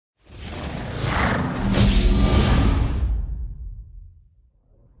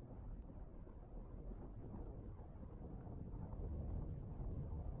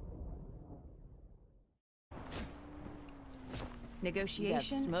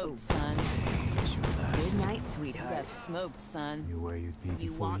Negotiation? You got smoked, son. Good night, sweetheart. You got smoked, son. You're where you'd be You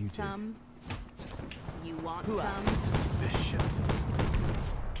before want you some? You want Hooah. some? did. This shit.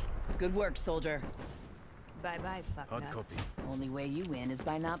 Good work, soldier. Bye-bye, fuck Hard nuts. copy. Only way you win is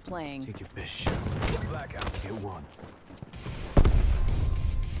by not playing. Take your best shot. Blackout. Hit one.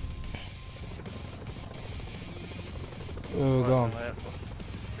 Where we going?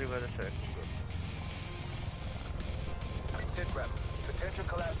 See where the circle goes. Sit rep. Potential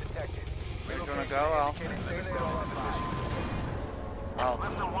collapse detected. Where you gonna go, Al? Al.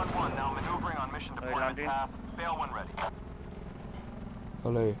 Lifter 1-1 now maneuvering on mission Hey, deployment landing. path. Bail when ready.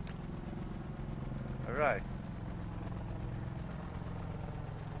 Hello. Alright.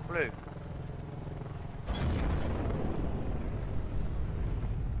 Blue.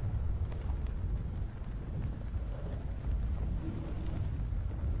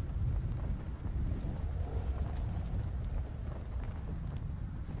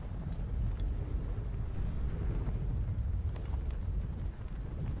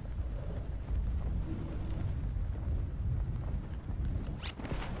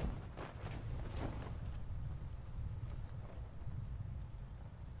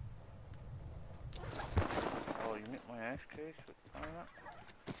 Oh, you nicked my ash case with that?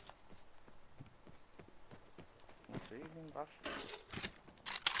 This evening, bastard.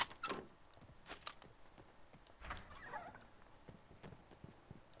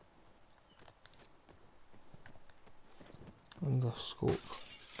 And the scope.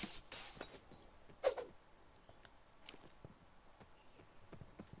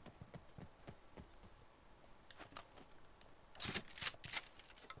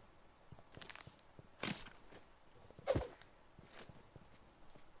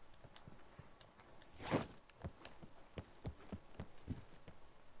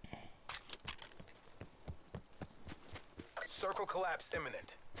 Circle collapse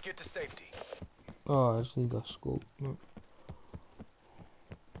imminent. Get to safety. Oh, I just need the scope. No.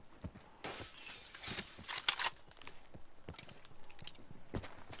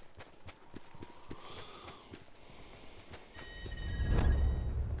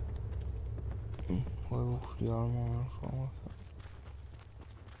 Level 3 armor, what's wrong with it?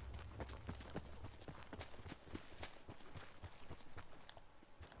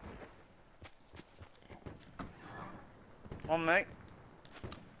 On, mate.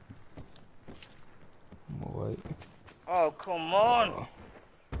 Wait. Oh, come on!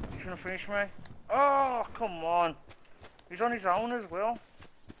 You gonna finish me? Oh, come on! He's on his own as well.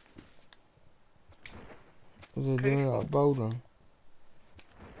 Is it doing that building?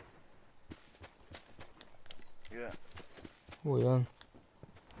 Yeah. What then?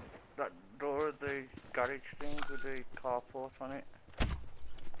 That door of the garage thing with the carport on it.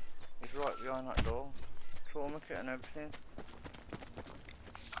 He's right behind that door. Trauma kit and everything.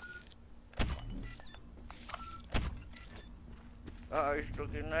 Oh, he's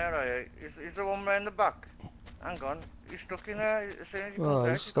stuck in there, eh? He's the one round the back. Hang on. He's stuck in there. As soon as he comes Oh,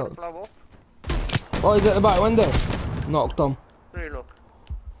 out, he's he's got to stuck. blow up. Oh, he's at the back window. Knocked him. See, look.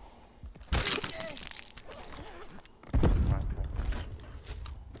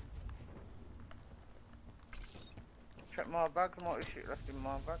 Check my bag. There might be shit left in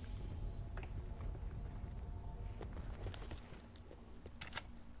my bag.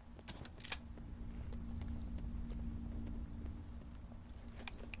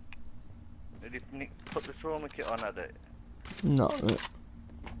 Did he put the trauma kit on at it? No, mate.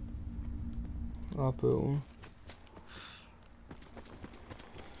 I put one.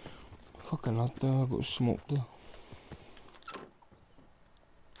 Fucking hell, there, I got smoked there.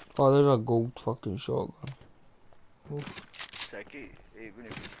 Oh, there's a gold fucking shotgun. Oof. Take it, even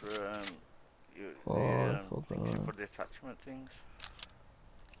if it's for Fucking hell. for the attachment things.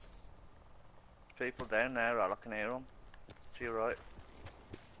 People down there, I can hear them. To your right.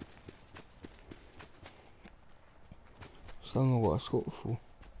 Still know what I scope for.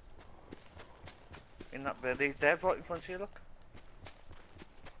 In that bed, he's dead right in front of you, look.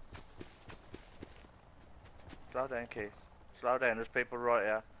 Slow down, Keith. Slow down, there's people right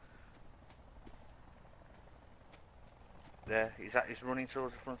here. There, he's running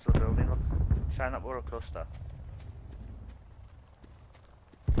towards the front of the building, look. Sign up, we're a cluster.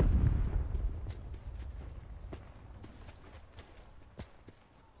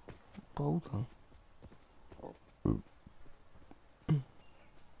 Bold, huh?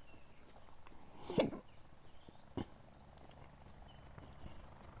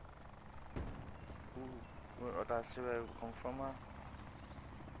 Well, that's where we come from, man.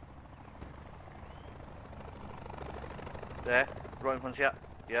 There, right in front of you.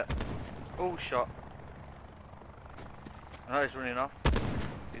 Yeah. Oh, shot. No, he's running off.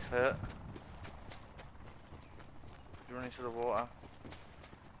 He's hurt. He's running to the water.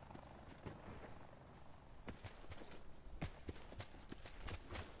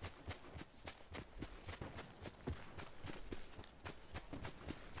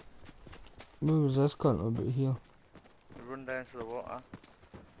 Where was this cunt a bit here? He run down to the water.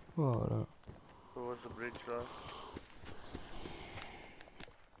 Oh, right. Towards the bridge road.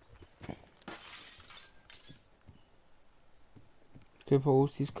 Che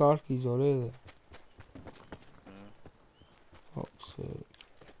posti scarchi sorelle. Mm. Fuck's sake.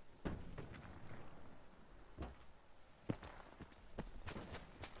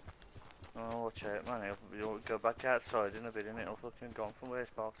 Oh, watch out, man. You'll go back outside in a bit, and it'll fucking gone from where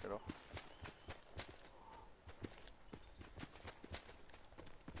it's parked it off.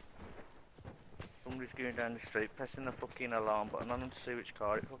 Somebody's going down the street pressing the fucking alarm button on them to see which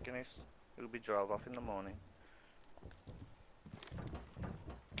car it fucking is. It'll be drove off in the morning.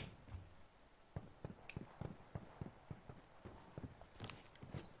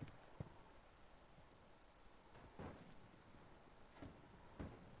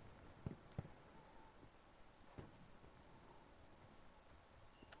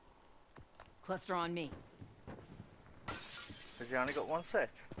 Cluster on me. Has he only got one set?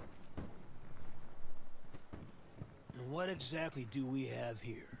 And what exactly do we have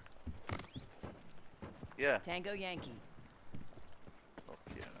here? Yeah. Tango Yankee. Fuck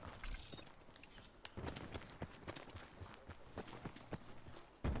yeah.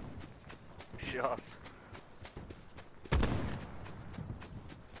 No. Shot.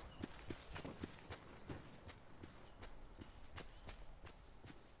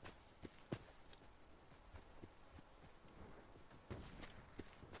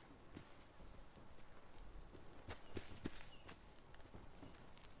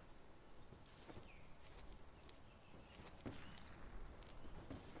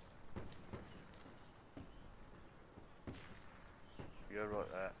 You're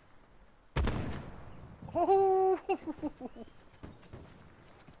right there. Oh!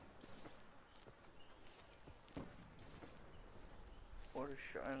 What a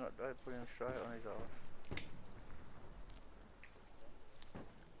shot that guy put him straight on his arse.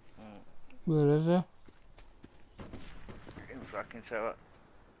 Where is it? In fucking tower.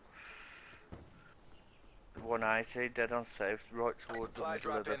 180, dead on south, right towards the Supply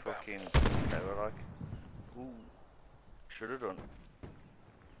middle of the drop inbound. fucking tower, like. Ooh. Should have done.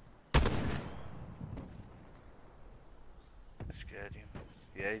 I scared him.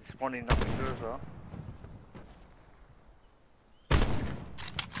 Yeah, he's spawned in that window as well.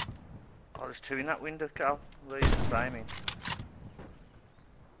 Oh, there's two in that window, Cal. Where he's aiming.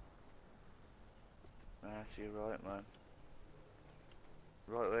 That's you right, man.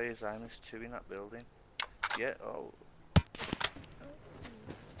 Right where he's aiming, there's two in that building. Yeah, oh.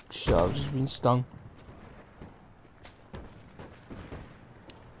 Shit, I've just been stung.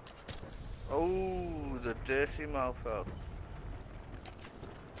 Oh, the dirty mofo.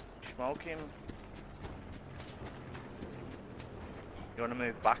 Smoke him. You wanna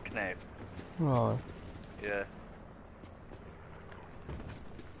move back now? Right. Yeah.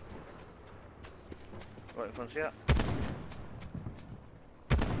 Right in front of you.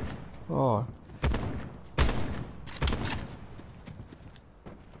 Oh.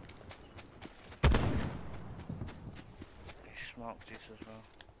 He smoked this as well.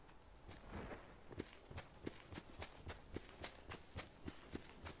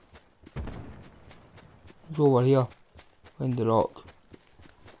 It's over here. In the rock.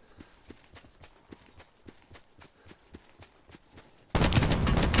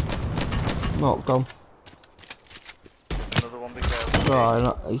 Knocked him. Another one because Right,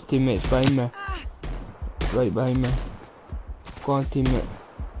 no, his teammate's behind me. Right behind me. Go on, teammate.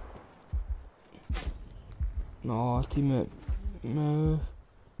 No, teammate. No.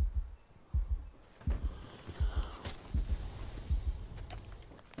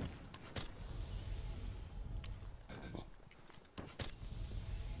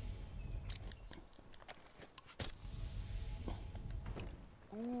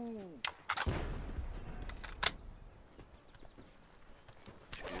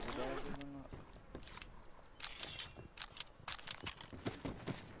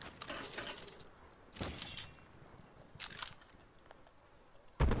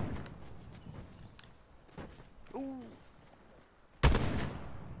 Ooh.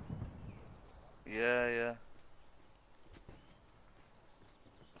 Yeah, yeah.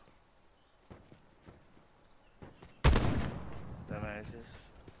 Them houses.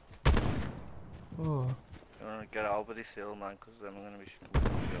 Oh. You wanna get over this hill, man, because then I'm gonna be shooting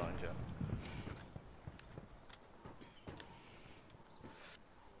behind you.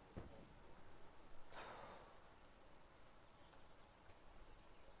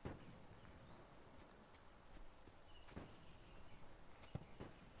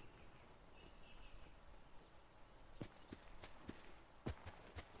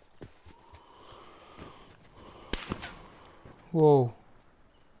 Whoa.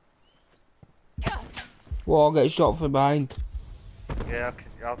 Whoa, I'll get shot from behind. Yeah,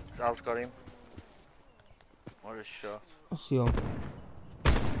 I've got him. What a shot. I see him.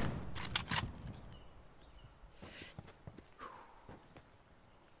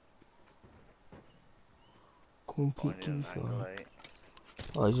 Come Oh, I peek need to an me angle for 8.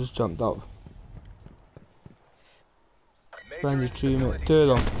 Oh, I just jumped up. Major Behind the tree, mate. instability. 2 of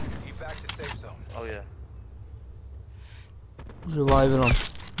them. Evac to safe zone. Oh yeah. Reviving them.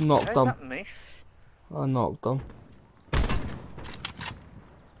 Knocked How'd them. that miss? I knocked them.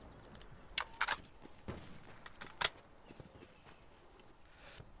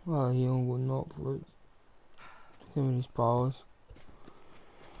 Oh, he only got knocked, look. Him and his powers.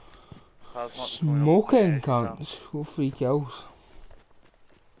 How's not coming up from the Smoking edge, is that? cunts. Got 3 kills.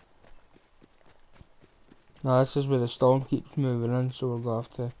 No, this is where the storm keeps moving in, so we're gonna have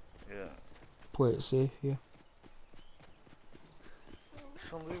to Yeah. play it safe here.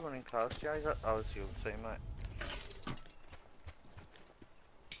 Somebody running close, yeah, that was your team, mate.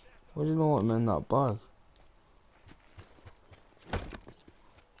 Why do you know what I'm in that bag?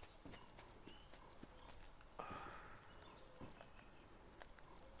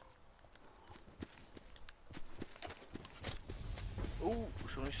 Ooh,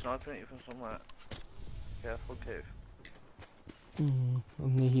 somebody's sniping at you from somewhere. Careful, Cave.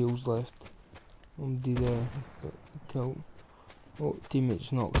 Only heals left. Did kill. Oh,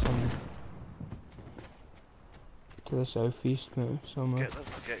 teammates knocked on me. To the southeast, mate, somewhere.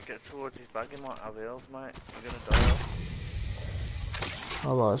 Get towards his bag, he might have heals, mate. You're gonna die.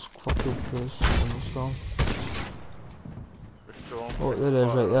 Oh, well, it's fucking close on the storm. The storm. Oh, takes there it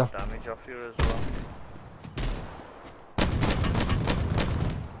is, quite a right lot of there. damage off you as well.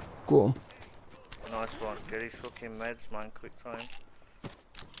 Got him. Nice one. Get his fucking meds, man, quick time.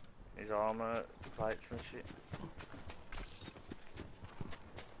 His armor, plates and shit.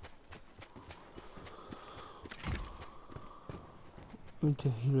 Need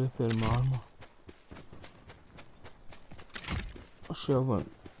to repair my armor. I should have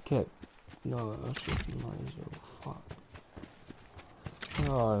went kept. No, I should might as well. Fuck.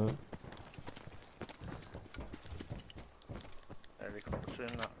 Oh, Helicopter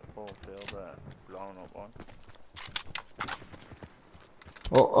in that ball field there. Blown up one.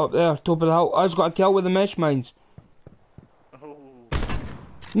 oh, up there, top of the hill. I just got a kill with the mesh mines. Oh,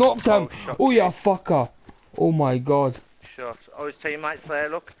 Knocked him. shot Oh, you kick. fucker. Oh my god. Shot. Oh, his teammates there,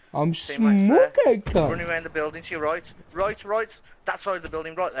 look. I'm Teammates there. smoking, cunt. Running around the building to your right. Right. That side of the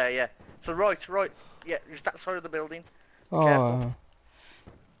building, right there, yeah. So right. Yeah, just that side of the building. Oh, Careful.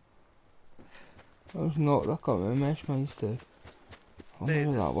 I was not. I got my mesh mines too. I wonder Dude,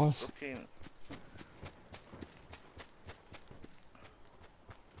 what that was. Fucking...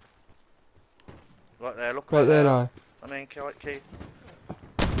 Right there, look Right there, I mean, Keith.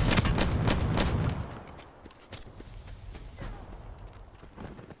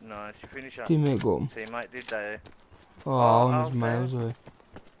 Nice, you finish up. Teammate got him. Teammate did that. Oh, Oh, I was okay. miles away.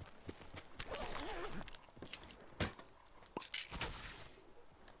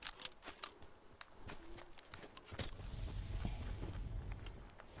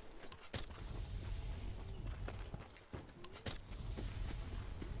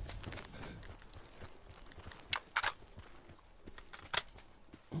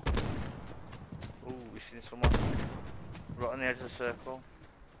 Ooh, we seen someone right on the edge of the circle.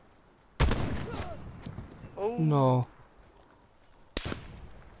 Oh, No.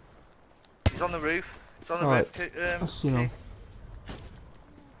 he's on the roof. He's on the Alright, roof. I seen him.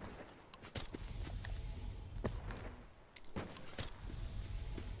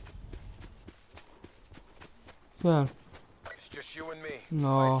 Yeah. It's just you and me.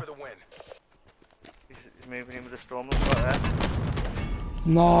 No. Fight for the win. He's moving in with the storm right there. Oh,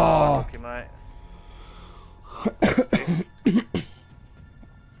 No. lucky mate.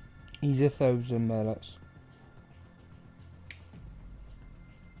 He's 1,000 minutes.